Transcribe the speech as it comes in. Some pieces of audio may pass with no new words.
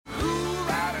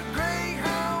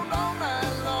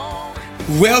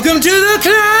Welcome to the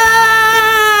Climb!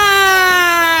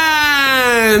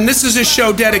 This is a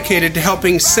show dedicated to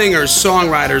helping singers,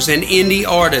 songwriters, and indie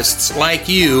artists like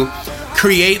you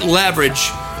create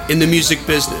leverage in the music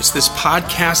business. This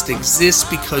podcast exists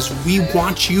because we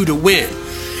want you to win.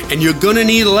 And you're going to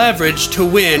need leverage to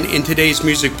win in today's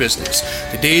music business.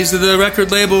 The days of the record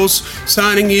labels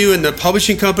signing you and the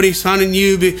publishing company signing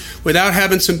you without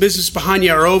having some business behind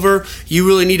you are over. You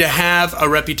really need to have a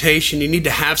reputation. You need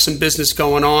to have some business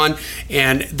going on,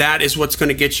 and that is what's going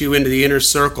to get you into the inner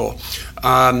circle.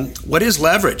 What is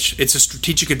leverage? It's a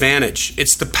strategic advantage.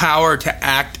 It's the power to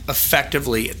act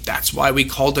effectively. That's why we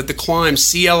called it the Climb,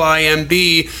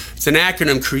 C-L-I-M-B. It's an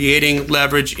acronym, creating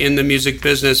leverage in the music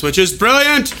business, which is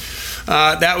brilliant.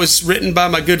 That was written by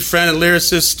my good friend and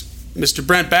lyricist, Mr.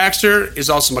 Brent Baxter, is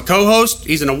also my co-host.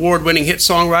 He's an award-winning hit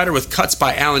songwriter with cuts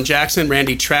by Alan Jackson,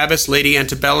 Randy Travis, Lady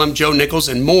Antebellum, Joe Nichols,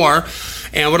 and more.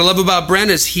 And what I love about Brent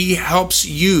is he helps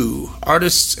you,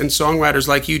 artists and songwriters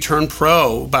like you, turn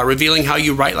pro by revealing how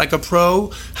you write like a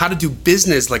pro, how to do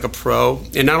business like a pro.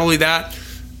 And not only that,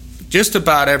 just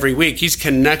about every week, he's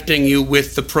connecting you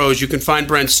with the pros. You can find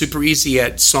Brent super easy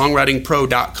at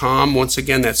songwritingpro.com. Once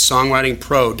again, that's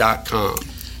songwritingpro.com.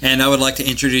 And I would like to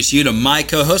introduce you to my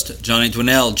co-host, Johnny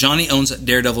Dwinell. Johnny owns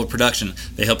Daredevil Production.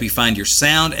 They help you find your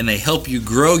sound, and they help you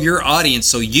grow your audience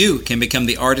so you can become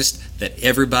the artist that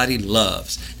everybody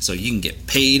loves, so you can get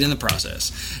paid in the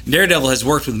process. Daredevil has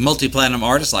worked with multi-platinum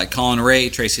artists like Colin Ray,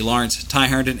 Tracy Lawrence, Ty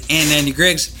Herndon, and Andy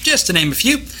Griggs, just to name a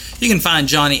few. You can find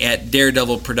Johnny at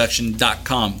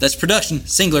daredevilproduction.com. That's production,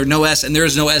 singular, no S, and there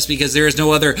is no S because there is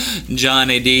no other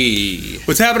Johnny D.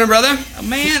 What's happening, brother?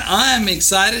 Man, I'm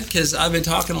excited because I've been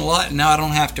talking a lot, and now I don't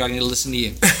have to. I can listen to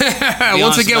you.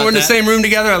 Once again, we're in the same room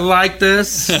together. I like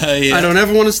this. Yeah. I don't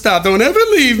ever want to stop. Don't ever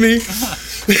leave me.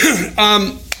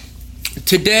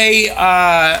 Today,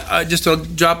 just to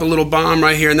drop a little bomb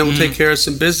right here, and then we'll take care of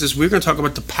some business. We're going to talk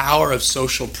about the power of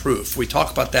social proof. We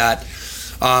talk about that.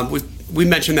 We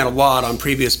mentioned that a lot on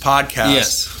previous podcasts.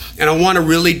 Yes. And I want to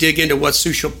really dig into what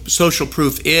social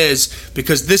proof is,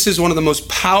 because this is one of the most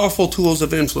powerful tools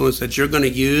of influence that you're going to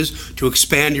use to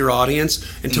expand your audience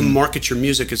and to market your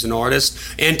music as an artist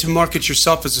and to market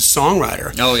yourself as a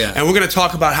songwriter. Oh, yeah. And we're going to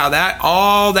talk about how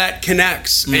all that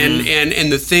connects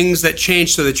and the things that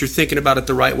change so that you're thinking about it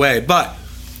the right way. But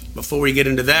before we get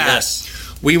into that,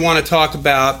 we want to talk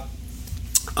about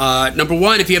number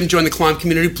one, if you haven't joined the Climb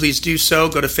community, please do so.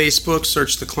 Go to Facebook,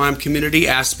 search the Climb community,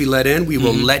 ask to be let in. We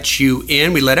will let you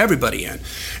in. We let everybody in.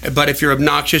 But if you're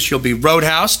obnoxious, you'll be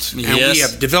roadhoused. And we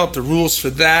have developed the rules for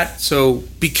that, so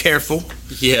be careful.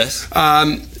 Yes.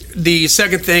 The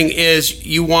second thing is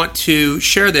you want to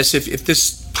share this. If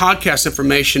this podcast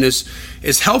information is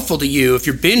helpful to you, if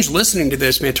you're binge listening to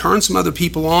this, man, turn some other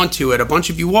people onto it. A bunch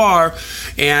of you are,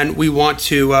 and we want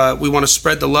to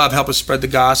spread the love, help us spread the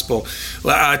gospel.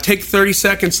 Take 30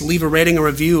 seconds to leave a rating or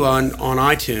review on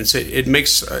iTunes. It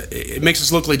makes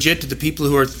us look legit to the people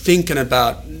who are thinking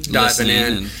about diving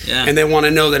in, and they want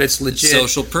to know that it's legit.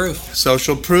 Social proof.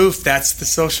 Social proof. That's the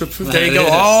social proof. There you go.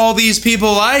 All these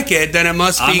people like it, then it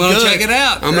must be good. I'm going to check it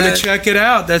out. I'm going to check it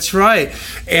out. That's right.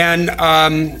 And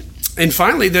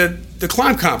finally, the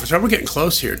Climb conference. Right, we're getting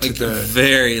close here to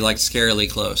very scarily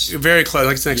close. Very close.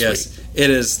 Like it's next week. It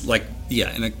is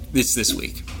it's this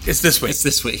week. It's this week. It's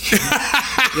this week.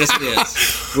 Yes, it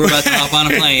is. We're about to hop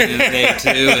on a plane in a day or two,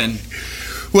 and.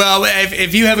 Well,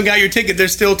 if you haven't got your ticket,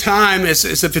 there's still time as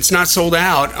if it's not sold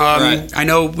out. Right. I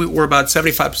know we're about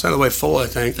 75% of the way full, I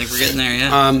think. I think we're getting there,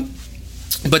 yeah.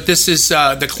 But this is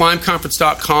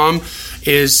theclimbconference.com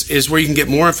is where you can get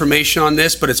more information on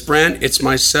this. But it's Brent, it's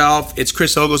myself, it's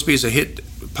Chris Oglesby, who's a hit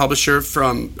publisher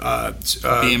from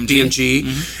BMG,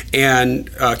 and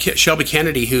Shelby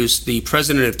Kennedy, who's the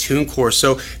president of TuneCore.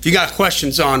 So if you got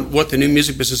questions on what the new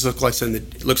music business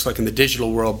looks like in the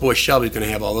digital world, boy, Shelby's going to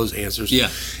have all those answers. Yeah.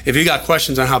 If you got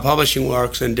questions on how publishing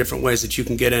works and different ways that you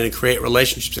can get in and create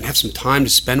relationships and have some time to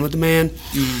spend with the man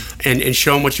and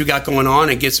show him what you got going on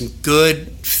and get some good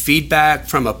feedback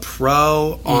from a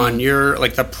pro on your,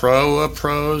 the pro of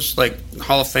pros,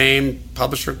 Hall of Fame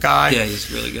publisher guy. Yeah,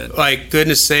 he's really good.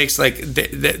 Goodness sakes,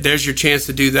 there's your chance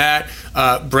to do that.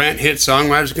 Brent, hit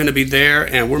songwriter, is going to be there,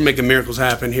 and we're making miracles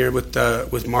happen here with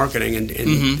marketing and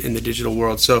in the digital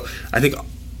world. So I think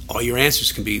all your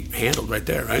answers can be handled right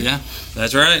there, right? Yeah,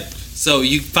 that's right. So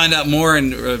you find out more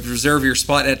and reserve your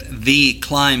spot at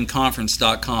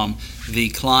theclimbconference.com.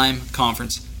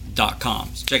 Theclimbconference.com.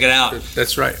 So check it out.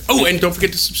 That's right. Oh, and don't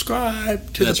forget to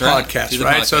subscribe to the podcast,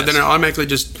 right? So then it automatically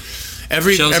just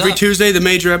every Tuesday the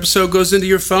major episode goes into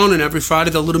your phone, and every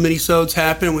Friday the little mini-sodes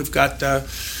happen. We've got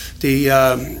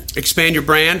Expand Your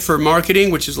Brand for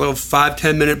Marketing, which is a little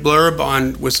 5-10 minute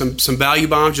blurb with some value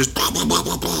bombs, just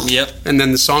Yep. And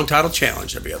then the song title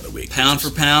challenge every other week. Pound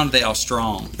for pound, they are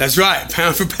strong. That's right.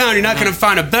 Pound for pound. You're not going to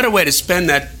find a better way to spend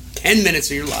that 10 minutes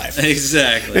of your life.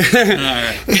 Exactly. All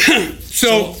right.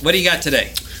 So what do you got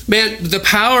today? Man, the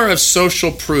power of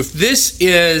social proof. This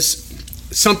is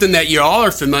something that you all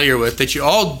are familiar with, that you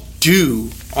all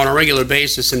do on a regular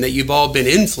basis, and that you've all been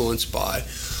influenced by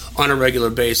on a regular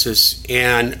basis.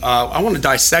 And I want to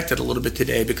dissect it a little bit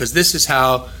today, because this is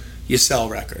how you sell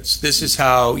records. This is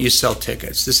how you sell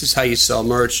tickets. This is how you sell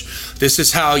merch. This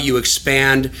is how you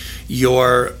expand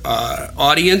your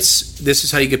audience. This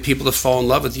is how you get people to fall in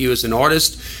love with you as an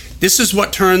artist. This is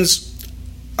what turns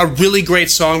a really great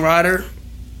songwriter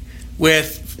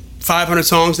with 500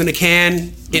 songs in a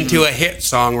can into a hit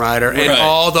songwriter, and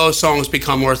all those songs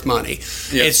become worth money.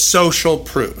 Yep. It's social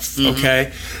proof,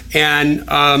 okay? And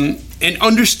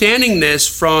understanding this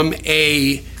from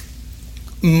a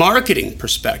marketing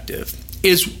perspective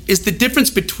is the difference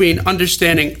between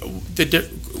understanding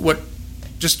what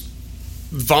just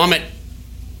vomit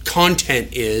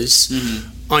content is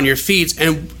on your feeds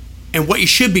and what you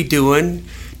should be doing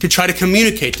to try to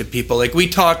communicate to people. Like, we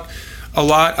talked a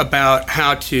lot about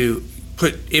how to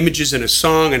put images in a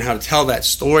song and how to tell that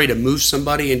story to move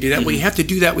somebody and do that. Well, you have to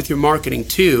do that with your marketing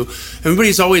too.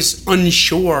 Everybody's always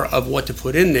unsure of what to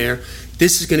put in there.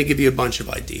 This is going to give you a bunch of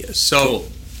ideas. So,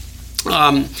 cool.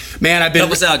 Man, I've been...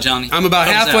 Help us out, Johnny. I'm about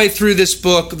halfway through this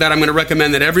book that I'm going to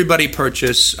recommend that everybody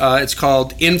purchase. It's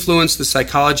called Influence, The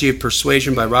Psychology of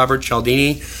Persuasion by Robert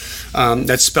Cialdini.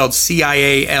 That's spelled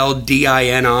Cialdini.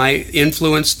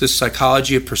 Influence, The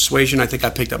Psychology of Persuasion. I think I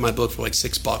picked up my book for like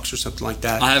 $6 or something like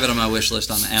that. I have it on my wish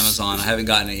list on Amazon. I haven't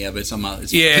gotten it yet, but it's on my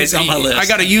list. I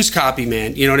got a used copy,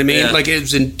 man. You know what I mean? Yeah. Like, it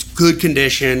was in good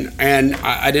condition, and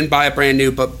I didn't buy it brand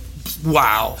new, but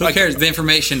wow. Who cares? The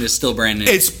information is still brand new.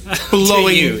 It's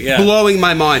blowing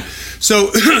my mind.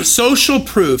 So social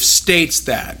proof states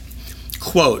that,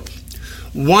 quote,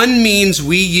 one means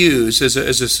we use as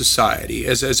a society,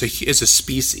 as a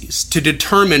species, to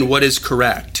determine what is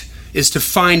correct is to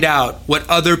find out what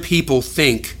other people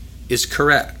think is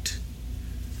correct.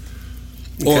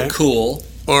 Okay? Or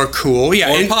cool,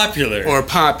 yeah. Or popular. Or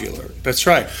popular. That's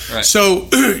right. So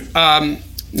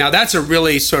now that's a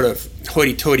really sort of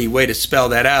hoity-toity way to spell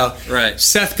that out. Right.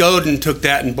 Seth Godin took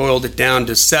that and boiled it down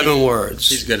to 7 words.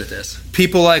 He's good at this.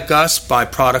 People like us buy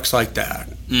products like that.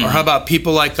 Or how about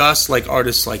people like us like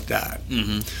artists like that?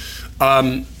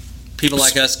 People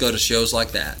like us go to shows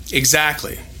like that.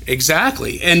 Exactly.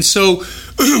 And so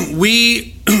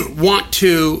we're going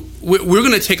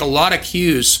to take a lot of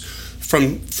cues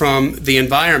from the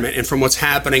environment and from what's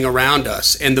happening around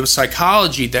us, and the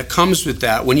psychology that comes with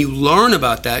that. When you learn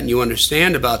about that and you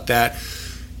understand about that,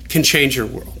 can change your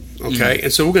world. Okay,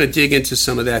 and so we're going to dig into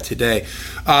some of that today.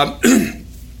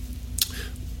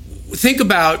 Think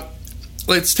about.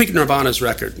 Let's take Nirvana's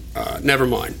record,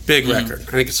 Nevermind, big record.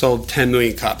 I think it sold 10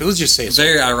 million copies. Let's just say it's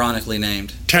very ironically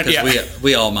named.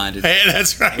 We all minded. Hey,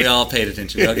 that's right. We all paid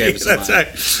attention. We all gave us a mind.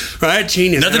 That's right.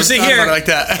 Genius. Nothing to see here. Like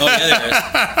that. Oh,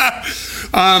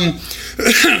 yeah,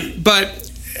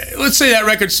 but let's say that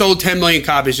record sold 10 million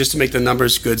copies, just to make the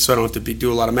numbers good, so I don't have to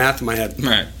do a lot of math in my head.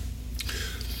 Right.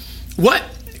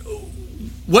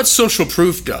 What social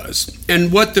proof does,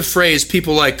 and what the phrase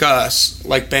 "people like us,"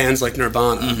 like bands like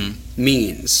Nirvana,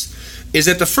 means, is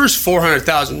that the first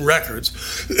 400,000 records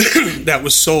that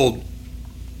was sold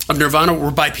of Nirvana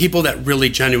were by people that really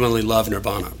genuinely love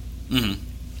Nirvana.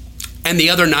 And the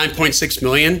other 9.6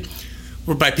 million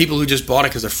were by people who just bought it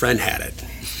because a friend had it.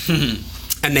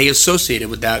 And they associated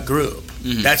with that group.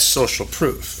 That's social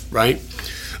proof, right?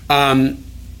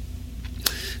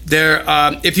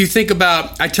 If you think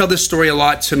about, I tell this story a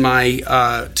lot to my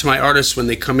artists when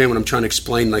they come in, when I'm trying to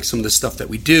explain like some of the stuff that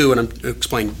we do, and I'm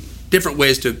explaining different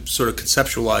ways to sort of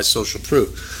conceptualize social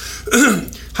proof.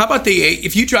 How about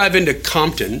if you drive into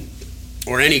Compton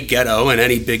or any ghetto in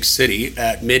any big city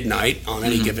at midnight on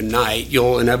any given night,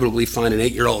 you'll inevitably find an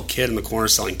 8-year-old kid in the corner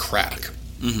selling crack,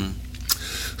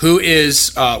 who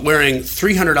is wearing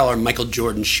 $300 Michael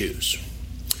Jordan shoes.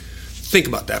 Think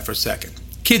about that for a second.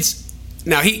 Kids.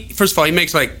 Now, first of all, he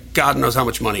makes like God knows how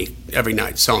much money every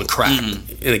night selling crack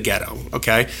in a ghetto,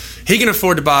 okay? He can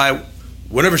afford to buy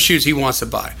whatever shoes he wants to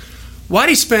buy. Why'd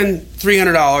he spend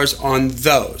 $300 on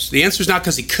those? The answer is not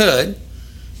because he could.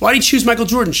 Why'd he choose Michael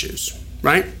Jordan shoes,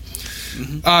 right?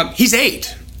 He's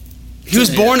 8. He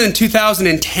was born in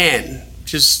 2010,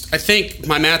 which is, I think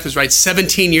my math is right,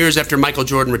 17 years after Michael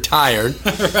Jordan retired.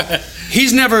 Right.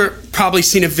 He's never probably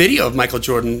seen a video of Michael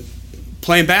Jordan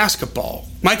playing basketball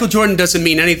Michael Jordan doesn't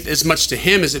mean as much to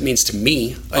him as it means to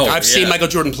me. Like, I've seen Michael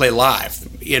Jordan play live,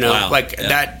 Wow.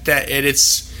 that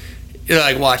it's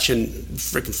like watching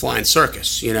freaking flying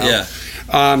circus, Yeah.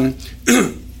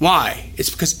 Why? It's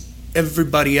because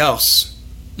everybody else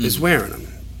is wearing them.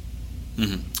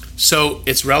 Mm-hmm. So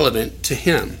it's relevant to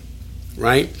him,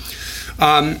 right?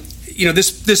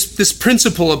 This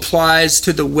principle applies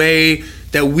to the way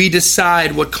that we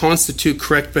decide what constitute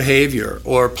correct behavior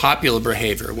or popular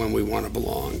behavior when we want to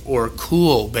belong, or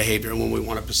cool behavior when we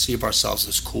want to perceive ourselves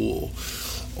as cool,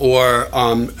 or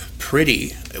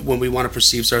pretty when we want to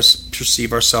perceive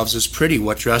ourselves as pretty.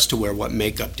 What dress to wear, what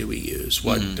makeup do we use,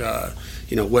 what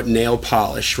what nail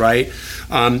polish, right?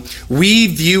 We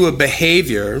view a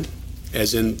behavior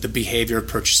as in the behavior of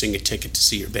purchasing a ticket to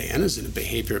see your band, as in a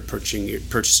behavior of purchasing your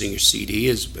CD,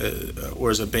 or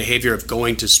as a behavior of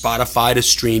going to Spotify to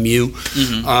stream you.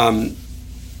 Mm-hmm.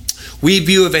 We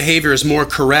view a behavior as more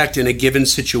correct in a given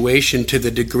situation to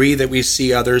the degree that we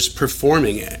see others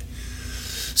performing it.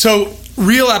 So,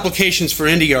 real applications for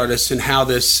indie artists and how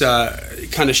this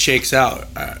kind of shakes out.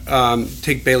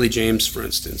 Take Bailey James, for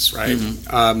instance, right?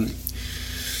 Mm-hmm.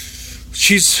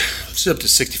 She's up to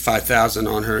 65,000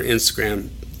 on her Instagram,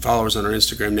 followers on her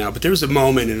Instagram now. But there was a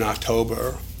moment in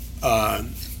October,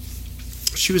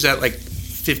 she was at like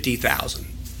 50,000.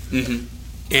 Mm-hmm.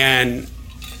 And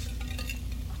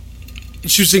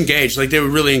she was engaged, like they were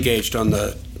really engaged on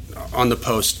the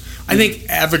post. Mm-hmm. I think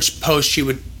every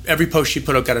post she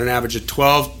put out got an average of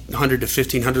 1,200 to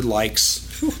 1,500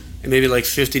 likes. Whew. And maybe like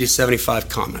 50 to 75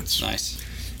 comments. Nice.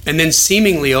 And then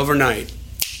seemingly overnight,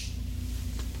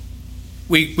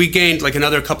 we gained like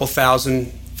another couple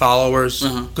thousand followers,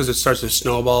 because it starts to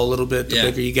snowball a little bit the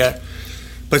bigger you get.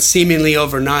 But seemingly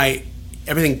overnight,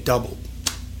 everything doubled.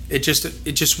 It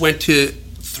just went to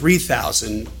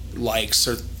 3,000 likes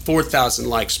or 4,000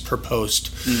 likes per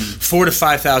post, 4,000 to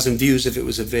 5,000 views if it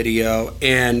was a video,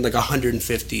 and like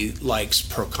 150 likes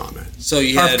per comment. So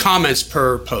you had comments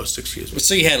per post. Excuse me.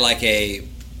 So you had like a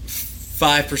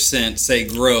 5% say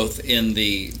growth in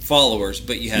the followers,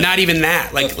 but you had not even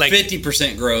that, like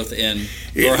 50% growth in,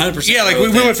 or 100%. Yeah, like we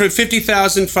went from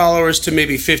 50,000 followers to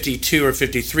maybe 52 or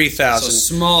 53,000.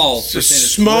 So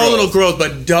small little growth,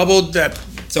 but doubled that.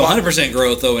 So 100%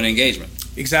 growth though in engagement.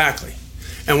 Exactly.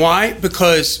 And why?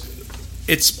 Because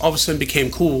it's all of a sudden became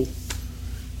cool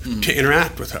to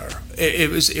interact with her.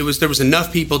 It was there was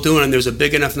enough people doing it, and there was a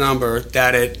big enough number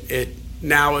that it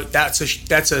now that's a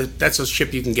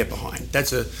ship you can get behind.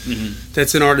 That's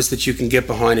an artist that you can get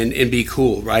behind and be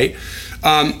cool, right?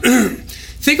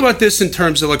 Think about this in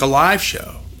terms of like a live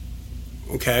show,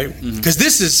 okay? Because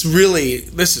this is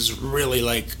really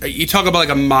like, you talk about like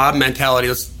a mob mentality.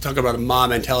 Let's talk about a mob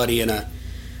mentality in a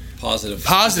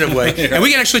positive way. Right. And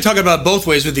we can actually talk about both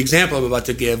ways with the example I'm about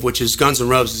to give, which is Guns N'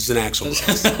 Roses and Axl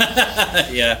Rose.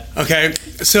 Yeah. Okay.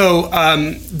 So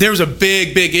there was a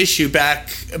big issue back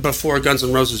before Guns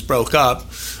N' Roses broke up,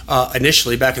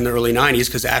 initially back in the early 90s,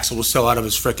 because Axl was so out of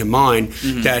his frickin' mind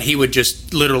that he would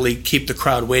just literally keep the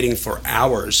crowd waiting for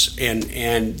hours, and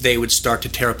they would start to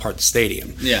tear apart the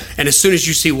stadium. Yeah. And as soon as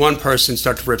you see one person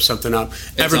start to rip something up,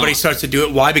 everybody starts to do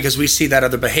it. Why? Because we see that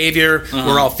other behavior.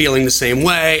 We're all feeling the same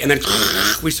way, and then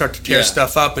we start to tear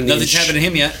stuff up. And nothing's happened to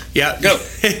him yet. Yeah. Go.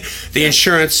 The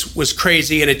insurance was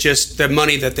crazy, and the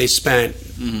money that they spent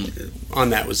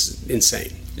on that was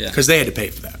insane. Yeah. Because they had to pay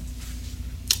for that.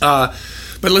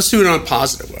 But let's do it in a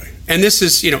positive way. And this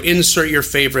is, insert your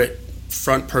favorite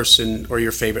front person or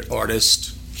your favorite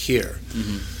artist here.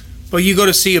 But you go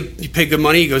to you pay good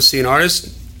money, you go see an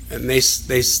artist, and they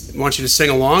want you to sing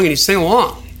along, and you sing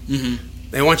along.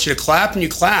 They want you to clap, and you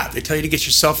clap. They tell you to get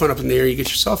your cell phone up in the air, you get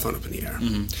your cell phone up in the air.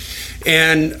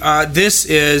 And this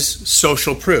is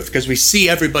social proof, because we see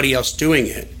everybody else doing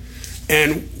it.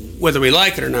 And whether we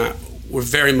like it or not, we're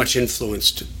very much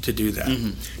influenced to do that.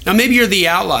 Now, maybe you're the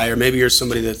outlier. Maybe you're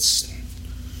somebody that's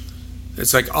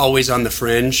like always on the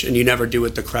fringe, and you never do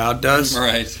what the crowd does.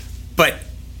 Right. But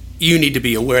you need to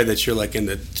be aware that you're like in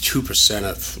the 2%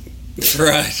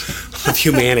 of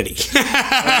humanity.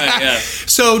 Right. Yeah.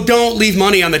 So don't leave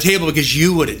money on the table because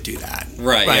you wouldn't do that.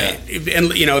 Right. Yeah.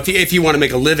 And if you want to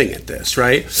make a living at this,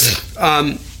 right?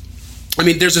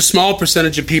 There's a small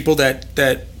percentage of people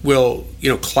that will,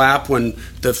 clap when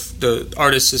the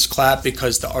artist is clap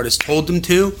because the artist told them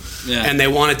to, and they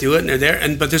want to do it, and they're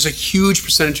there. But there's a huge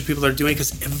percentage of people that are doing it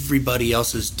because everybody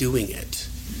else is doing it.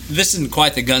 This isn't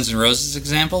quite the Guns N' Roses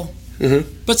example,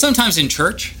 but sometimes in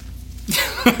church,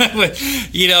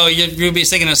 you'll be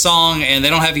singing a song and they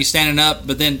don't have you standing up,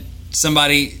 but then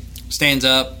somebody stands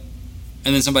up,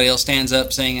 and then somebody else stands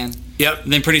up singing. Yep.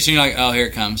 And then pretty soon you're like, oh, here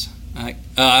it comes. Like,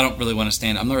 I don't really want to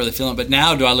stand. I'm not really feeling it. But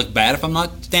now, do I look bad if I'm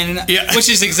not standing up? Yeah. Which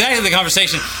is exactly the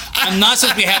conversation I'm not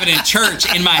supposed to be having in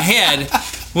church in my head.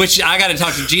 Which I got to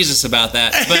talk to Jesus about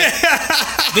that. But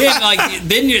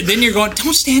then you're going,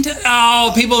 don't stand up.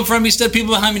 Oh, people in front of me stood,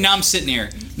 people behind me. Now I'm sitting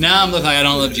here. Now I'm looking like I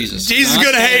don't love Jesus. Jesus is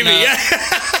going to hate me.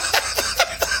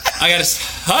 I got to.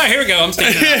 Oh, here we go. I'm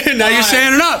standing up. Now you're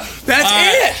standing up. That's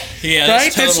it. Yeah,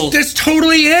 right? That's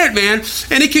totally it, man.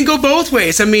 And it can go both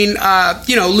ways. I mean,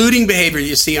 looting behavior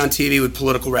you see on TV with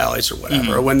political rallies or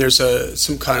whatever, or when there's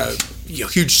some kind of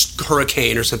huge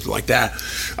hurricane or something like that.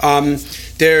 How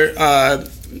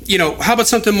about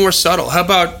something more subtle? How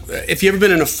about if you've ever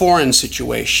been in a foreign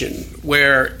situation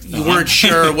where you weren't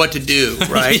sure what to do,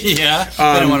 right? Yeah,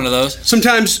 been in one of those.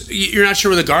 Sometimes you're not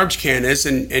sure where the garbage can is,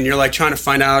 and you're like trying to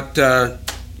find out,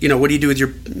 what do you do with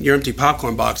your empty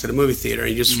popcorn box at a movie theater?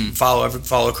 You just follow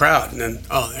a crowd, and then,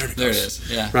 there it is.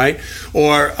 Yeah. Right?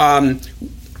 Or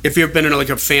if you've been in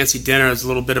a fancy dinner, it's a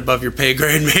little bit above your pay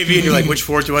grade, maybe, and you're like, which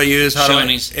fork do I use?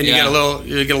 And you get a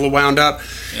little wound up,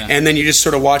 and then you just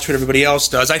sort of watch what everybody else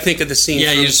does. I think of the scene.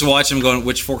 Yeah, you just watch them going,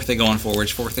 which fork are they going for?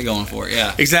 Which fork are they going for?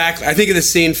 Yeah, exactly. I think of the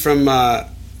scene from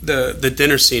the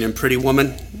dinner scene in Pretty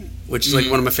Woman, which is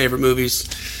one of my favorite movies.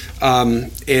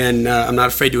 And I'm not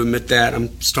afraid to admit that.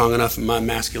 I'm strong enough in my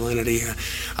masculinity.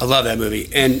 I love that movie.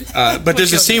 And but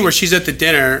there's a scene where she's at the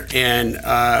dinner and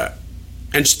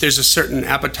there's a certain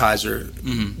appetizer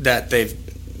that they've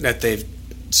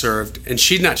served, and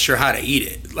she's not sure how to eat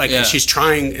it. And she's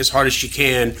trying as hard as she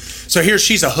can. So here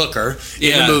she's a hooker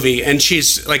in the movie, and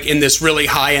she's in this really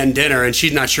high-end dinner, and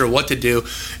she's not sure what to do.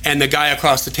 And the guy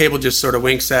across the table just sort of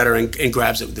winks at her and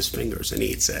grabs it with his fingers and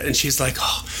eats it. And she's like,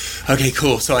 "Oh, okay,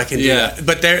 cool. So I can do that."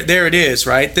 But there it is,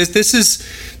 right? This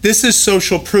is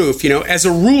social proof. As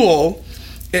a rule,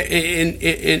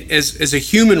 as a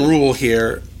human rule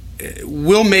here,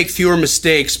 we'll make fewer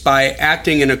mistakes by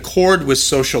acting in accord with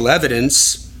social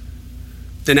evidence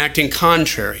than acting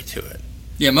contrary to it.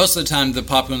 Yeah, most of the time the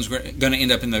popcorn's going to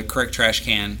end up in the correct trash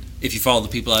can. If you follow the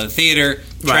people out of the theater,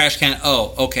 trash can,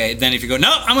 okay. Then if you go,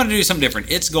 no, I'm going to do something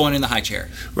different, it's going in the high chair.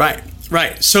 Right.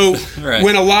 So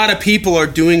when a lot of people are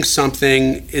doing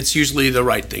something, it's usually the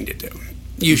right thing to do.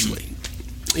 Usually.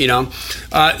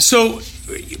 So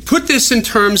put this in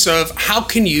terms of how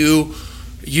can you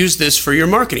use this for your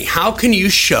marketing? How can you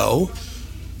show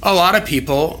a lot of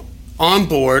people on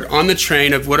board, on the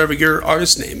train of whatever your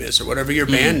artist name is or whatever your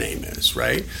band name is,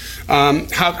 right?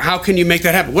 How can you make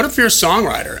that happen? What if you're a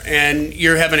songwriter and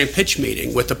you're having a pitch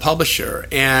meeting with the publisher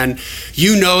and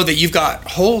you know that you've got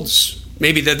holds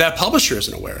maybe that publisher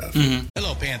isn't aware of?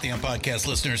 Hello, Pantheon Podcast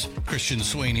listeners. Christian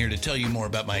Swain here to tell you more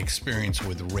about my experience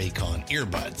with Raycon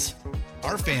earbuds.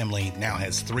 Our family now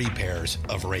has 3 pairs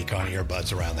of Raycon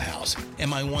earbuds around the house, and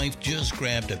my wife just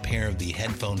grabbed a pair of the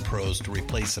Headphone Pros to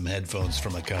replace some headphones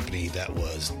from a company that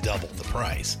was double the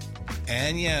price.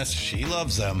 And yes, she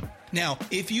loves them. Now,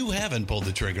 if you haven't pulled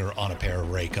the trigger on a pair of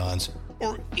Raycons,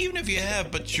 or even if you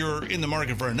have, but you're in the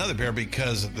market for another pair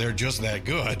because they're just that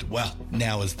good, well,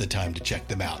 now is the time to check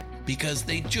them out, because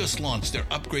they just launched their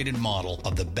upgraded model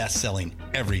of the best-selling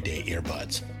everyday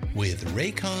earbuds. With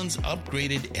Raycon's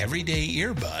upgraded everyday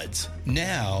earbuds,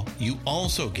 now you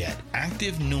also get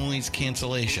active noise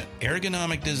cancellation,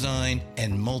 ergonomic design,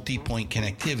 and multi-point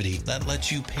connectivity that lets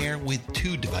you pair with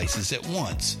 2 devices at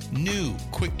once. New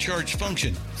quick charge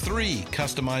function, 3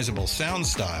 customizable sound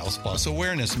styles, plus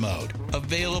awareness mode.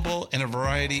 Available in a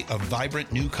variety of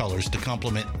vibrant new colors to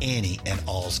complement any and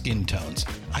all skin tones.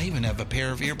 I even have a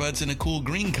pair of earbuds in a cool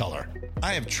green color.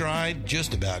 I have tried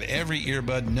just about every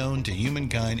earbud known to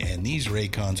humankind, and these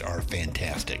Raycons are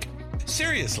fantastic.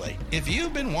 Seriously, if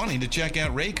you've been wanting to check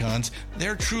out Raycons,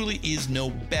 there truly is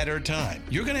no better time.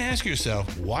 You're going to ask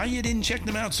yourself why you didn't check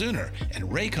them out sooner, and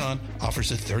Raycon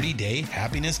offers a 30-day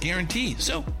happiness guarantee.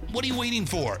 So what are you waiting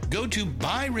for? Go to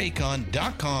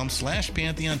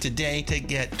buyraycon.com/Pantheon today to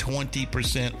get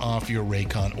 20% off your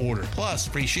Raycon order, plus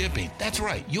free shipping. That's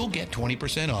right, you'll get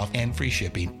 20% off and free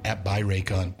shipping at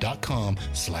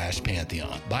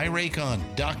buyraycon.com/Pantheon.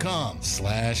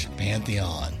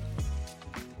 buyraycon.com/Pantheon.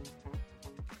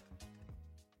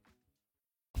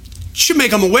 Should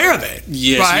make them aware of it.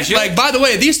 Yes, right? By the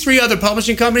way, these 3 other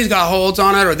publishing companies got holds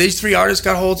on it, or these 3 artists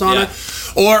got holds on it,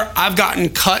 or I've gotten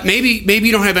cut. Maybe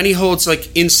you don't have any holds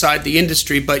inside the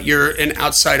industry, but you're an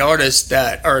outside artist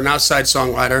or an outside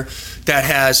songwriter that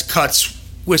has cuts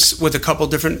with a couple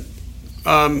different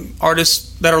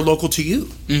artists that are local to you.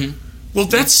 Well,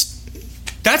 that's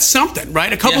something,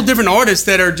 right? A couple different artists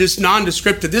that are just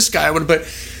nondescript to this guy, but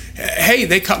hey,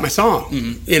 they cut my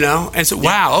song, you know? And so,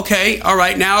 wow, okay, all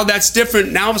right, now that's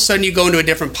different. Now all of a sudden you go into a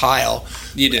different pile.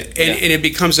 You do. And it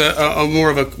becomes a more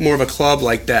of a club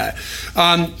like that.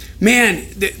 Man,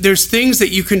 there's things that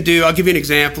you can do. I'll give you an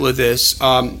example of this.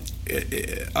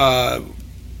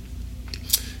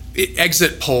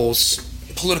 Exit polls,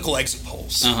 political exit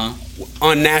polls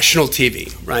on national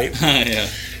TV, right? Yeah.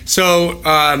 So,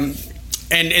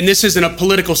 and this isn't a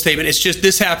political statement. It's just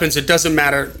this happens. It doesn't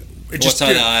matter. Just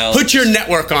put your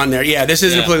network on there. Yeah, this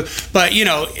isn't a political. But you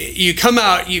know, you come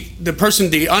out.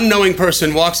 The unknowing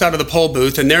person walks out of the poll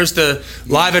booth, and there's the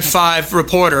Live at 5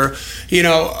 reporter. You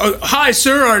know, hi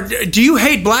sir, do you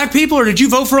hate black people or did you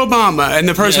vote for Obama? And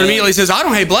the person immediately says, I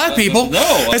don't hate black people.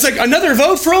 No, it's like another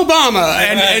vote for Obama,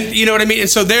 and you know what I mean. And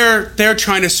so they're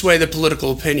trying to sway the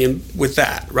political opinion with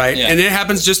that, right? Yeah. And it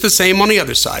happens just the same on the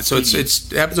other side. So it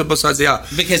happens on both sides of the aisle.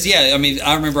 Because I mean,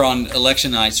 I remember on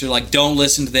election nights, they're like, don't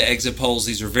listen to the exit polls.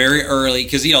 These are very early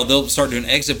because they'll start doing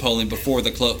exit polling before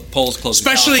the polls close.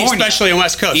 Especially on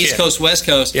West Coast, East Coast, West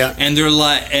Coast, and they're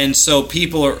like, and so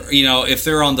people are, if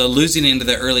they're on the losing end of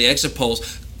the early exit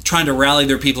polls, trying to rally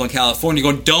their people in California,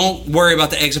 going, don't worry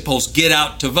about the exit polls, get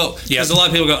out to vote. Because a lot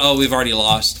of people go, oh, we've already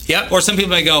lost. Yep. Or some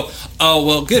people may go, oh,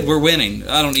 well, good, we're winning.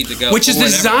 I don't need to go. Which is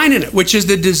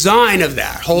the design of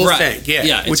that whole thing.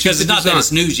 Yeah. Because it's not that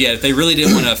it's news yet. If they really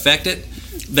didn't want to affect it,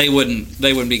 they wouldn't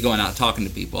be going out talking to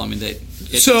people. I mean, it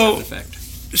does have an effect.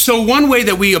 So one way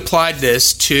that we applied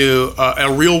this to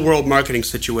a real world marketing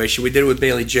situation, we did it with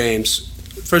Bailey James.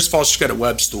 First of all, she's got a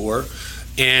web store,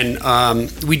 and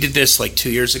we did this like 2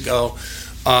 years ago.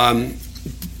 I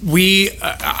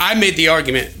made the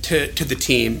argument to the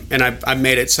team, and I've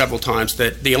made it several times,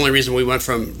 that the only reason we went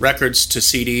from records to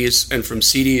CDs and from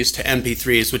CDs to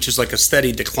MP3s, which is like a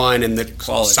steady decline in the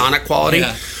sonic quality,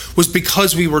 was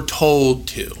because we were told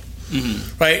to,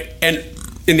 right? And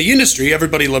in the industry,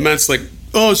 everybody laments like,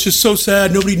 oh, it's just so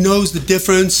sad. Nobody knows the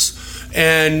difference.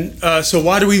 And so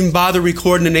why do we even bother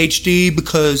recording in HD?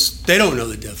 Because they don't know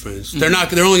the difference. They're only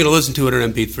going to listen to it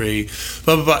on MP3.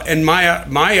 Blah, blah, blah. And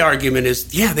my argument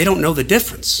is, they don't know the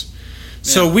difference.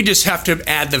 So we just have to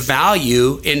add the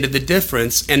value into the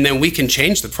difference, and then we can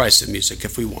change the price of music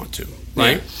if we want to,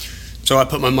 right? Yeah. So I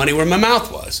put my money where my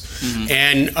mouth was.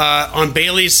 And on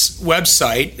Bailey's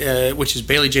website, which is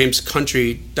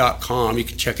BaileyJamesCountry.com, you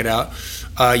can check it out.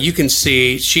 You can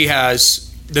see she has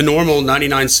the normal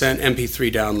 99-cent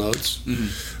MP3 downloads,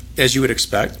 as you would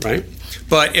expect, right?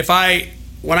 But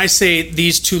when I say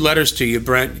these two letters to you,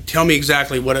 Brent, tell me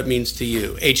exactly what it means to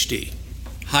you. HD.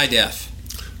 High def.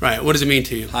 Right. What does it mean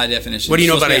to you? High definition. What do you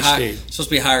know about HD? It's supposed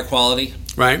to be higher quality.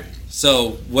 Right.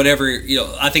 So whatever,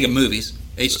 I think of movies,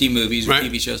 HD movies or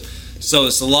TV shows. So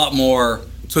it's a lot more...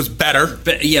 So it's better.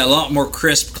 A lot more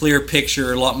crisp, clear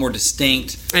picture, a lot more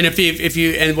distinct. And if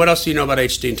you and what else do you know about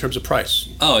HD in terms of price?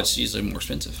 Oh, it's usually more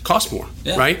expensive. Costs more,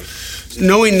 right?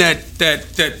 Knowing that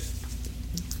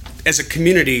as a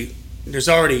community, there's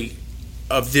already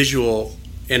a visual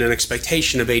and an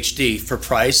expectation of HD for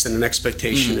price, and an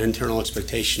expectation, an internal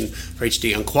expectation for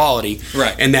HD on quality,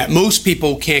 right? And that most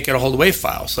people can't get a hold of WAV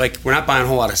files. Like, we're not buying a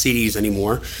whole lot of CDs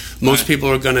anymore. Most people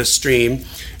are going to stream.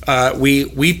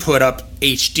 We put up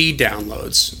HD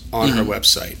downloads on her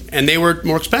website, and they were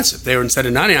more expensive. They were, instead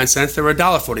of 99 cents, they were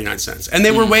 $1.49, and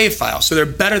they were WAV files, so they're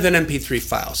better than MP3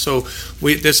 files. So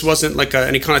this wasn't like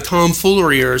any kind of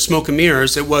tomfoolery or smoke and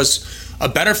mirrors. It was a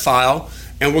better file,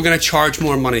 and we're going to charge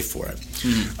more money for it.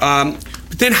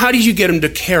 But then how did you get them to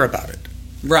care about it?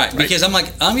 Right, because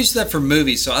I'm used to that for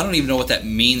movies, so I don't even know what that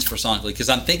means for sonically, because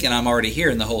I'm thinking I'm already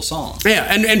hearing the whole song. Yeah,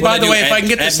 and by the way, if I can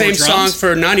get the same song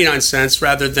for 99 cents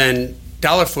rather than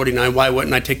 $1.49, why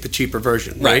wouldn't I take the cheaper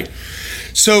version, right?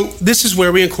 So this is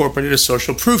where we incorporated a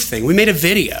social proof thing. We made a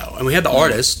video, and we had the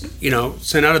artist,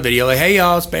 send out a video like, hey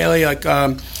y'all, it's Bailey,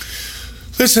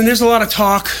 listen, there's a lot of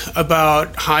talk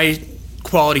about high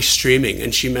quality streaming,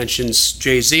 and she mentions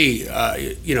Jay-Z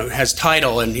has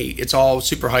Tidal, and it's all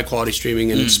super high quality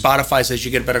streaming, and Spotify says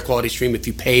you get a better quality stream if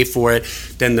you pay for it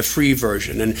than the free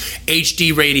version, and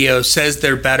HD radio says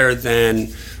they're better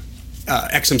than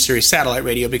XM Series satellite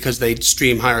radio because they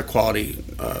stream higher quality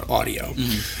audio.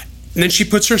 And then she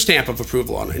puts her stamp of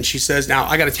approval on it, and she says, now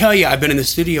I got to tell you, I've been in the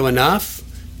studio enough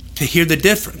to hear the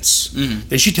difference.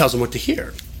 Then she tells them what to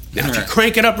hear. Now if you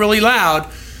crank it up really loud,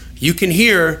 you can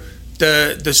hear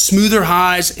the smoother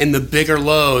highs and the bigger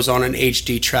lows on an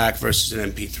HD track versus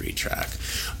an MP3 track.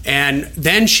 And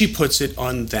then she puts it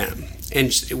on them,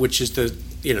 which is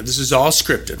this is all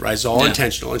scripted, right? It's all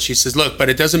intentional. And she says, look, but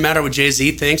it doesn't matter what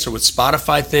Jay-Z thinks or what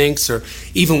Spotify thinks or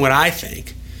even what I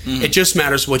think. It just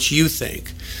matters what you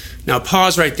think. Now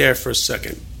pause right there for a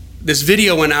second. this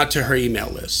video went out to her email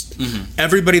list.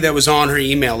 Everybody that was on her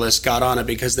email list got on it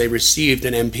because they received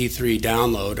an MP3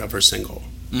 download of her single.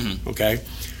 Okay?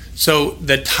 So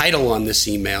the title on this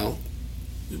email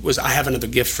was, I Have Another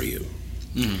Gift for You.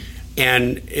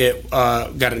 And it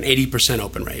got an 80%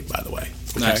 open rate, by the way.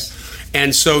 Okay? Nice.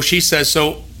 And so she says,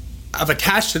 so I've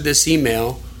attached to this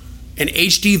email an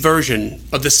HD version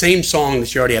of the same song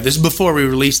that you already have. This is before we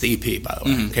released the EP, by the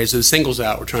way. Okay, so the single's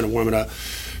out. We're trying to warm it up.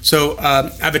 So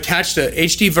I've attached a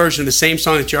HD version of the same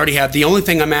song that you already have. The only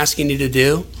thing I'm asking you to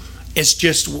do is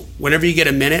just whenever you get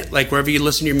a minute, like wherever you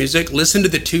listen to your music, listen to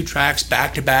the 2 tracks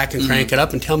back to back and crank it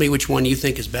up and tell me which one you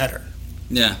think is better.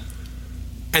 Yeah.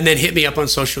 And then hit me up on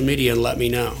social media and let me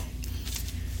know.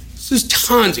 So there's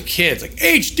tons of kids like,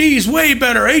 HD's way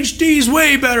better, HD's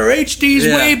way better, HD's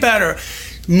way better.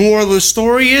 Moral of the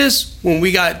story is, when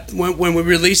we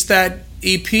released that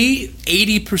EP,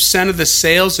 80% of the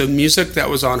sales of music that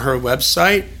was on her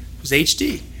website was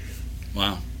HD.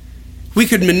 Wow. We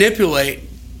could manipulate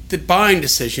the buying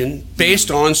decision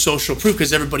based on social proof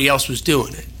because everybody else was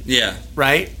doing it. Yeah.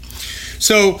 Right?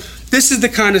 So this is the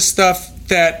kind of stuff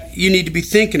that you need to be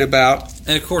thinking about.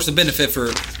 And of course, the benefit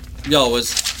for y'all was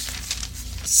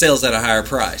sales at a higher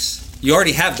price. You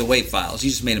already have the WAV files.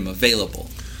 You just made them available.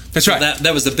 That's right.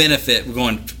 That was the benefit.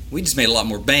 We just made a lot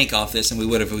more bank off this than we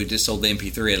would if we just sold the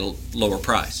MP3 at a lower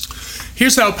price.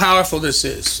 Here's how powerful this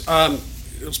is.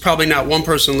 It's probably not one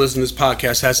person listening to this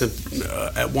podcast hasn't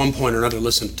at one point or another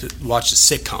watched a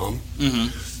sitcom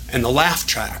and the laugh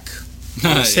track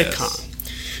on a sitcom.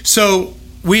 So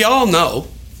we all know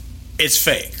it's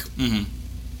fake.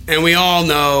 And we all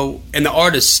know, and the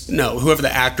artists know, whoever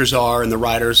the actors are and the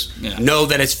writers know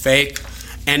that it's fake.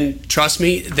 And trust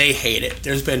me, they hate it.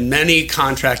 There's been many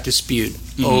contract dispute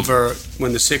over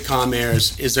when the sitcom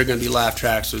airs, is there going to be laugh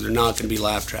tracks or is there not going to be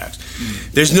laugh tracks?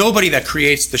 There's nobody that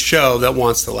creates the show that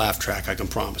wants the laugh track, I can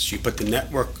promise you. But the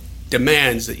network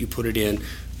demands that you put it in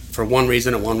for one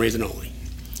reason and one reason only.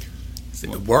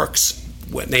 It works.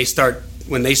 When they start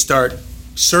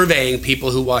surveying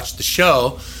people who watch the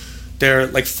show, they're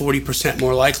like 40%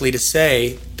 more likely to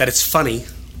say that it's funny.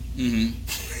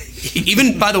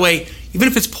 Even, by the way, even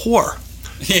if it's poor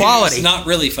quality. It's not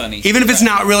really funny. Even if it's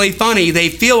not really funny, they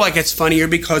feel like it's funnier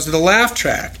because of the laugh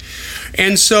track.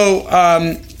 And so,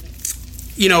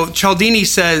 Cialdini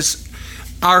says,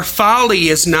 our folly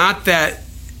is not that,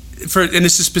 and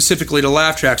this is specifically to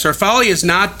laugh tracks, our folly is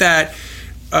not that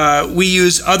we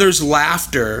use others'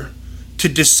 laughter to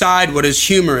decide what is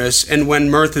humorous and when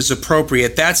mirth is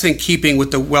appropriate. That's in keeping with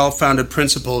the well-founded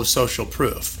principle of social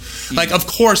proof. Like, of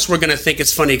course we're going to think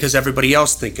it's funny because everybody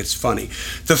else thinks it's funny.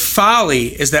 The folly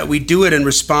is that we do it in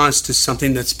response to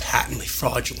something that's patently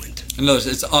fraudulent. And notice,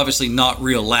 it's obviously not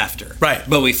real laughter. Right.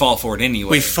 But we fall for it anyway.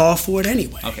 We fall for it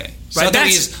anyway. Okay. So right? that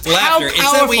we use laughter.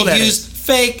 It's that we use is.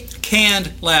 fake,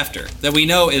 canned laughter that we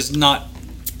know is not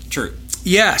true.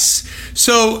 Yes.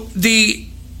 So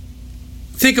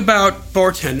think about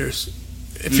bartenders.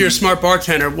 If you're a smart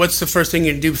bartender, what's the first thing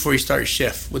you do before you start your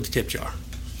shift with the tip jar?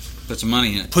 Put some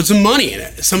money in it. Put some money in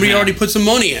it. Somebody already put some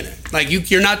money in it. Like,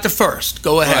 you're not the first.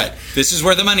 Go ahead. Right. This is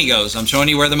where the money goes. I'm showing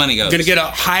you where the money goes. You're going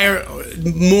to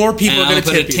get more people are going to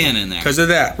tip you. And I'll put a 10 in there. Because of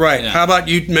that, right. Yeah. How about,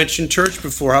 you mentioned church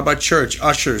before. How about church?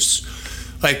 Ushers.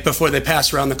 Like, before they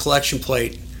pass around the collection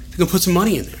plate, you can put some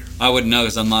money in there. I wouldn't know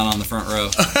because I'm not on the front row.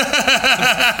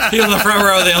 People in the front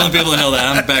row are the only people who know that.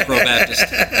 I'm a back row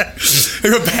Baptist.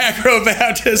 You're a back row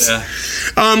Baptist. Yeah.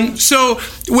 So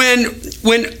when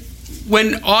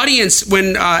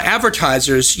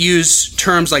advertisers use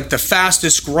terms like the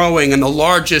fastest growing and the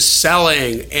largest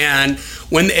selling, and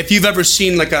if you've ever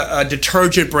seen like a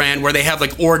detergent brand where they have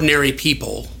like ordinary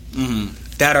people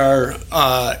that are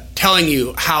telling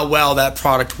you how well that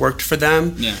product worked for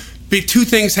them. Yeah. Two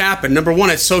things happen. Number one,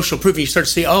 it's social proof. And you start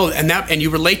to see, and you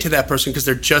relate to that person because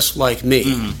they're just like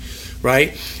me,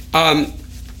 right?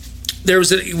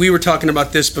 We were talking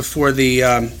about this before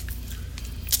the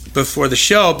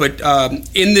show, but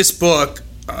in this book,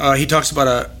 he talks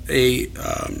about a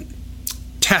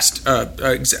test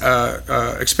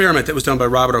experiment that was done by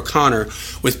Robert O'Connor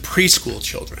with preschool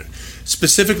children.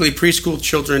 Specifically preschool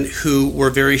children who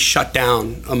were very shut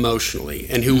down emotionally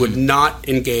and who would not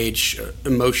engage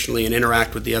emotionally and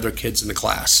interact with the other kids in the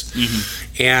class.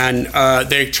 And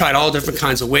they tried all different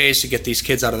kinds of ways to get these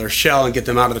kids out of their shell and get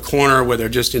them out of the corner where they're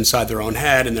just inside their own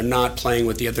head and they're not playing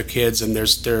with the other kids, and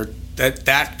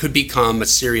that could become a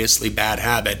seriously bad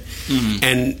habit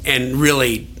and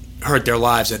really hurt their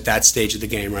lives at that stage of the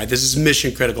game, right? This is a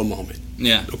mission critical moment.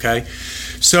 Yeah. Okay?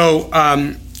 So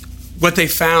what they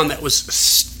found that was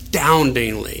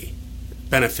astoundingly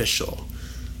beneficial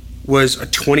was a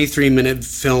 23-minute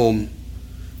film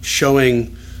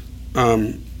showing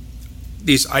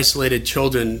these isolated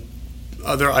children,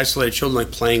 other isolated children,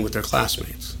 like playing with their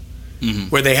classmates,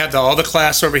 where they have all the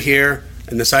class over here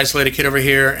and this isolated kid over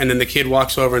here, and then the kid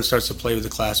walks over and starts to play with the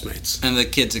classmates. And the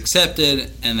kid's accepted,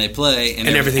 and they play, and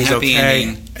everything's happy okay,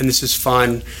 ending. and this is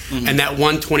fun. And that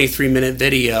 23-minute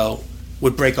video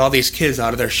would break all these kids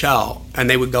out of their shell, and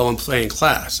they would go and play in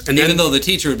class. And even though the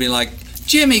teacher would be like,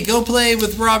 Jimmy, go play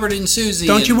with Robert and Susie.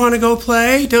 Don't you want to go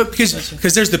play?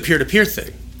 Because there's the peer-to-peer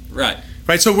thing. Right.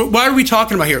 Right, so what are we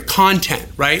talking about here? Content,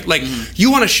 right? Like, you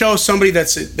want to show somebody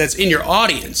that's in your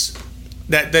audience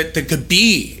that could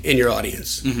be in your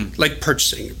audience, like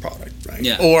purchasing your product, right?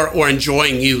 Yeah. Or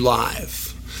enjoying you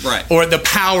live. Right. Or the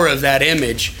power of that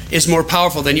image is more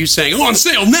powerful than you saying, on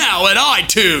sale now at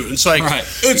iTunes. Like,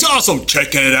 it's awesome, check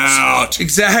it out.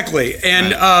 Exactly.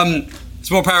 And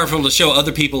it's more powerful to show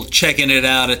other people checking it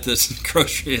out at the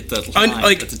grocery, at the line,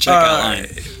 at the checkout line.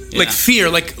 Like fear,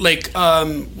 like what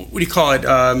do you call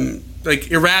it?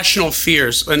 Like irrational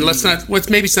fears, and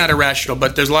maybe it's not irrational,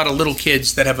 but there's a lot of little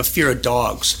kids that have a fear of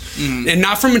dogs, and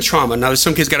not from a trauma. Now,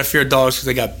 some kids got a fear of dogs because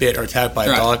they got bit or attacked by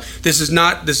a dog. This is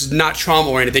not trauma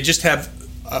oriented. They just have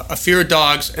a fear of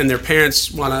dogs, and their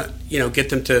parents want to get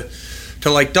them to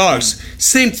like dogs.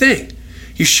 Same thing.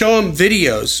 You show them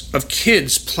videos of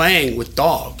kids playing with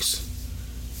dogs,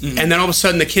 and then all of a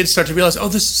sudden the kids start to realize, oh,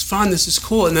 this is fun, this is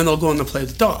cool, and then they'll go and they'll play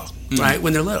with the dog, right,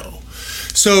 when they're little.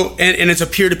 So, and it's a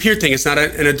peer-to-peer thing. It's not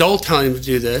an adult telling them to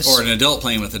do this. Or an adult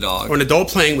playing with a dog. Or an adult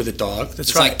playing with a dog.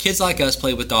 That's right. It's like kids like us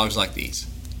play with dogs like these.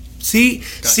 See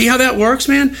how that works,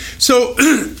 man? So,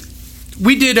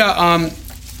 we did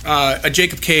a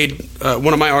Jacob Cade,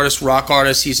 one of my artists, rock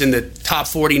artists. He's in the top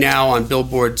 40 now on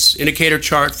Billboard's indicator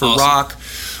chart for rock.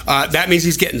 That means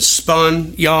he's getting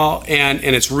spun, y'all, and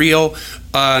it's real.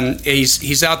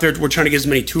 He's out there. We're trying to get as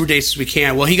many tour dates as we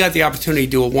can. Well, he got the opportunity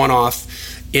to do a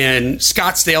one-off in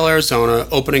Scottsdale, Arizona,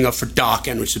 opening up for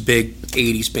Dokken, which is a big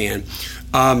 80s band.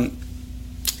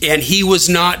 And he was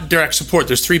not direct support.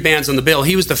 There's 3 bands on the bill.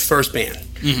 He was the first band.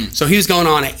 So he was going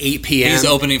on at 8 p.m. He's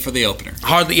opening for the opener.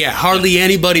 Hardly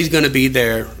anybody's going to be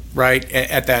there, right,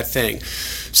 at that thing.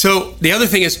 So the other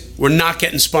thing is, we're not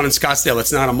getting spun in Scottsdale.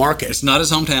 It's not a market. It's not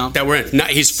his hometown. That we're in.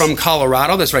 He's from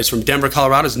Colorado. That's right. He's from Denver,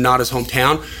 Colorado. It's not his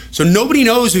hometown. So nobody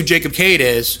knows who Jacob Cade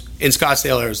is in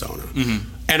Scottsdale, Arizona.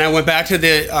 And I went back to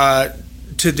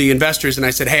the investors and I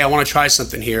said, hey, I want to try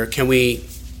something here. Can we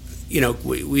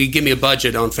give me a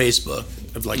budget on Facebook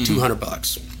of like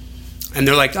 $200? And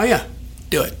they're like, oh yeah,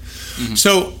 do it.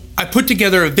 So I put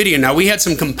together a video. Now, we had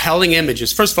some compelling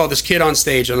images. First of all, this kid on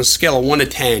stage, on a scale of 1 to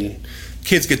 10,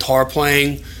 kid's guitar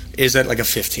playing is at like a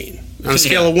 15. On a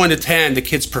scale of 1 to 10, the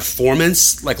kid's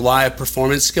performance, like live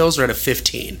performance skills, are at a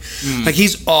 15. Like,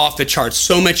 he's off the charts.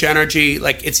 So much energy.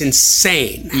 Like, it's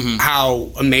insane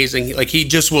how amazing. Like, he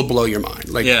just will blow your mind.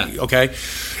 Like, okay?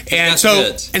 And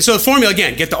so the formula,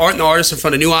 again, get the art and the artist in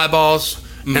front of new eyeballs,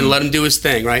 and let him do his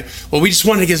thing, right? Well, we just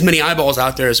wanted to get as many eyeballs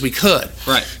out there as we could.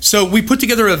 Right. So we put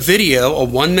together a video, a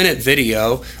 1-minute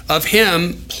video of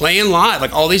him playing live,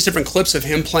 like all these different clips of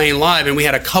him playing live. And we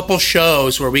had a couple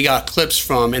shows where we got clips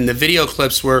from, and the video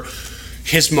clips were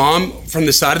his mom from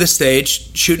the side of the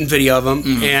stage shooting video of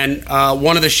him. And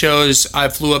one of the shows, I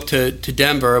flew up to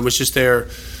Denver and was just there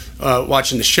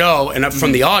watching the show, and up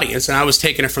from the audience, and I was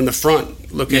taking it from the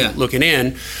front, looking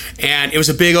in, and it was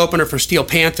a big opener for Steel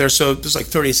Panther, so there's like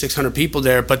 3,600 people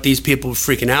there, but these people were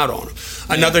freaking out on him.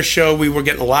 Another show, we were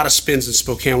getting a lot of spins in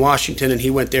Spokane, Washington, and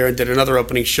he went there and did another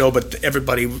opening show, but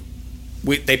everybody,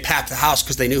 they packed the house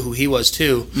because they knew who he was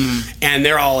too, and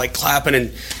they're all like clapping,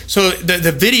 and so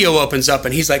the video opens up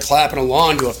and he's like clapping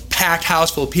along to a packed house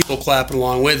full of people clapping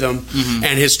along with him,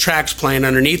 and his tracks playing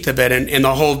underneath of it, and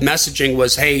the whole messaging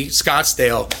was, hey,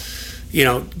 Scottsdale,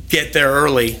 get there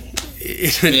early.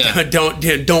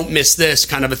 Don't miss this,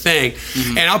 kind of a thing.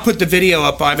 And I'll put the video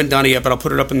up. I haven't done it yet, but I'll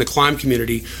put it up in the Climb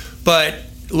community. But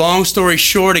long story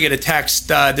short, I get a text.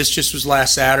 This just was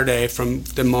last Saturday from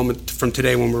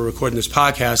today when we're recording this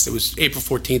podcast. It was April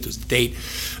 14th was the date.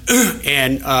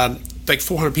 And like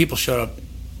 400 people showed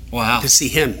up to see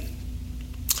him.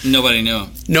 Nobody knew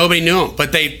him.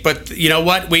 But you know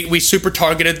what? We super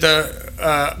targeted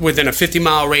within a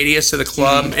 50-mile radius of the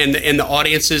club and the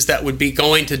audiences that would be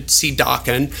going to see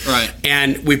Dokken. Right.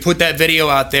 And we put that video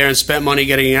out there and spent money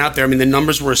getting it out there. I mean, the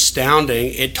numbers were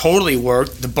astounding. It totally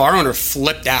worked. The bar owner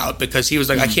flipped out because he was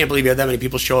like, I can't believe you had that many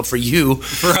people show up for you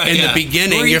in the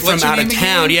beginning. You're from out of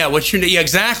town. Again? Yeah, what's your name? Yeah,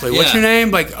 exactly. What's your name?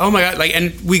 Like, oh my God. Like,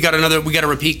 and we got a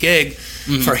repeat gig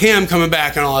for him coming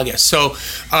back in August. So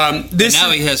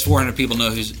now he has 400 people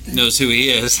knows who he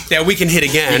is. That we can hit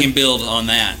again. We can build on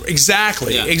that.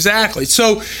 Exactly.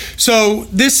 So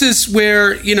this is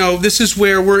where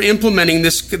we're implementing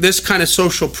this kind of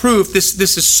social proof.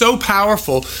 This is so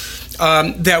powerful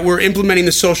that we're implementing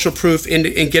the social proof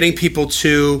in getting people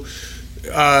to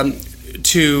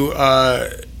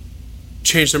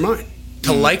change their mind,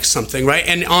 to like something, right?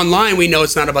 And online, we know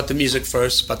it's not about the music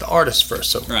first, but the artist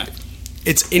first. So right.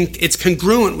 It's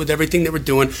congruent with everything that we're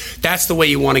doing. That's the way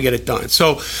you want to get it done.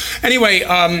 So anyway,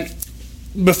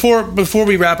 before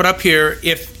we wrap it up here,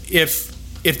 if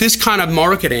this kind of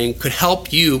marketing could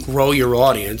help you grow your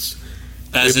audience,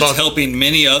 as it's helping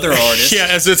many other artists. Yeah,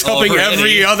 as it's helping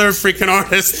every other freaking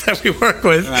artist that we work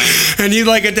with. Right. And you'd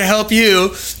like it to help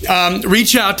you,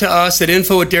 reach out to us at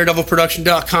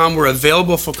info@daredevilproduction.com. We're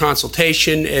available for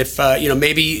consultation. If,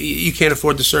 maybe you can't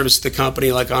afford the service of the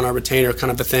company, like on our retainer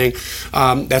kind of a thing,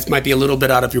 that might be a little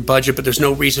bit out of your budget, but there's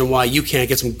no reason why you can't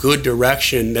get some good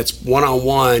direction that's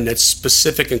one-on-one, that's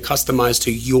specific and customized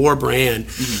to your brand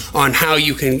on how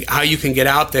you can get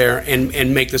out there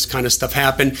and make this kind of stuff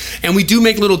happen. And we do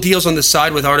make little deals on the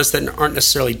side with artists that aren't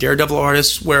necessarily Daredevil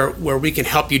artists, where we can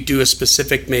help you do a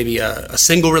specific, maybe a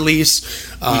single release,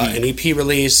 an EP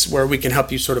release, where we can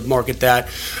help you sort of market that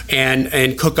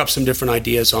and cook up some different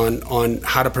ideas on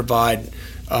how to provide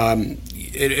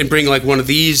and bring like one of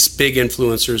these big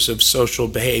influencers of social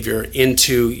behavior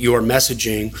into your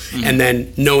messaging, and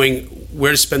then knowing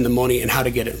where to spend the money and how to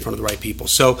get it in front of the right people.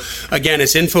 So again,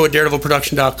 it's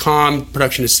info@daredevilproduction.com.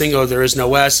 Production is single, there is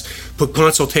no S. Put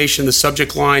consultation in the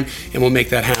subject line and we'll make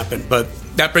that happen. But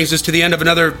that brings us to the end of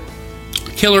another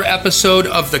killer episode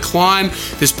of The Climb.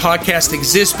 This podcast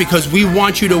exists because we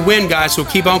want you to win, guys, so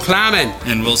keep on climbing.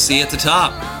 And we'll see you at the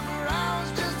top.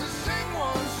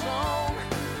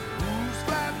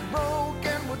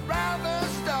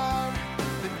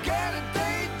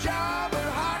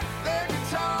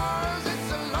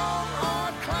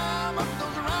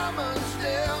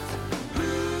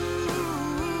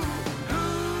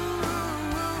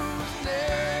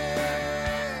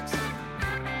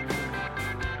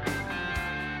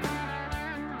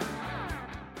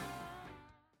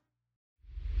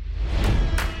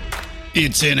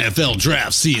 It's NFL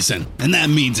draft season, and that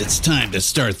means it's time to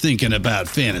start thinking about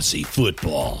fantasy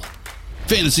football.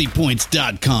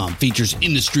 FantasyPoints.com features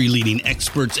industry-leading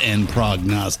experts and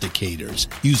prognosticators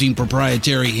using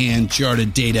proprietary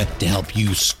hand-charted data to help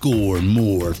you score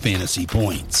more fantasy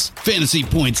points.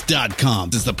 FantasyPoints.com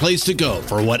is the place to go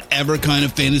for whatever kind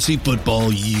of fantasy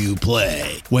football you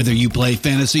play. Whether you play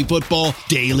fantasy football,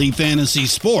 daily fantasy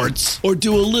sports, or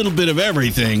do a little bit of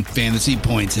everything, Fantasy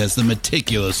Points has the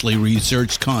meticulously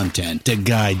researched content to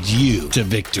guide you to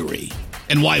victory.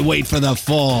 And why wait for the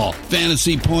fall?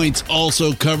 Fantasy Points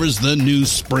also covers the new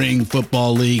spring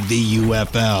football league, the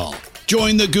UFL.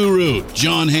 Join the guru,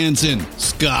 John Hansen,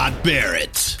 Scott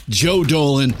Barrett, Joe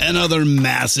Dolan, and other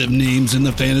massive names in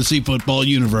the fantasy football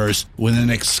universe with an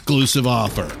exclusive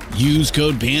offer. Use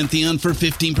code Pantheon for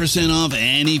 15% off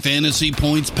any Fantasy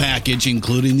Points package,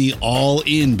 including the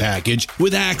all-in package,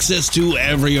 with access to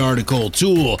every article,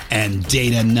 tool, and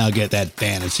data nugget that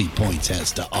Fantasy Points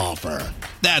has to offer.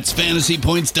 That's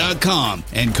FantasyPoints.com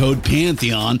and code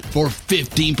Pantheon for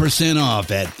 15%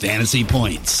 off at Fantasy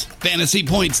Points.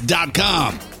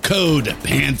 FantasyPoints.com, code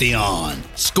Pantheon.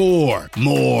 Score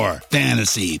more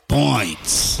fantasy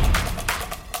points.